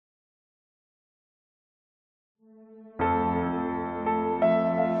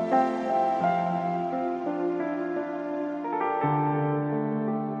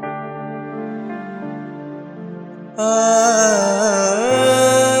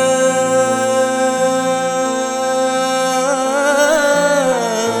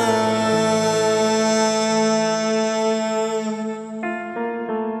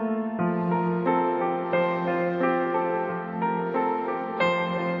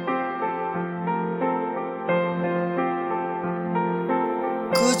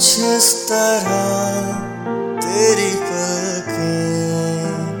कुछ इस तरह तेरी पलकें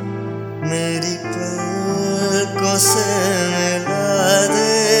मेरी पलकों से मिला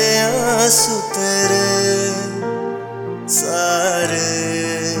दे, आंसू तेरे सारे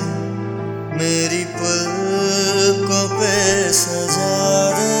मेरी पलकों पे सजा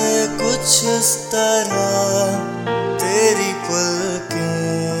दे। कुछ इस तरह तेरी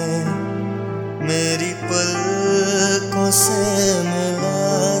पलकें मेरी पलकों से मिला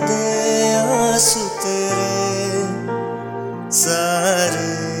दे, आंसू तेरे सारे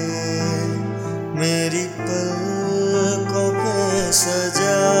मेरी पलकों पे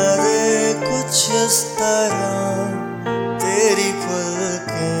सजा दे। कुछ इस तरह तेरी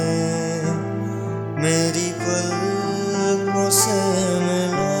पलकें मेरी पलकों से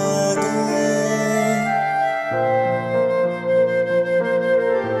मिला दे।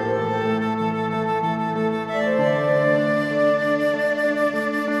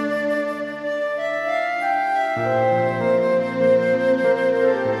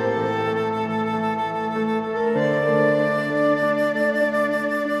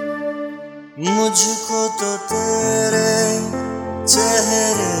 मुझको तो तेरे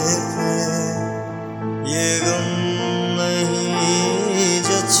चेहरे पे ये गम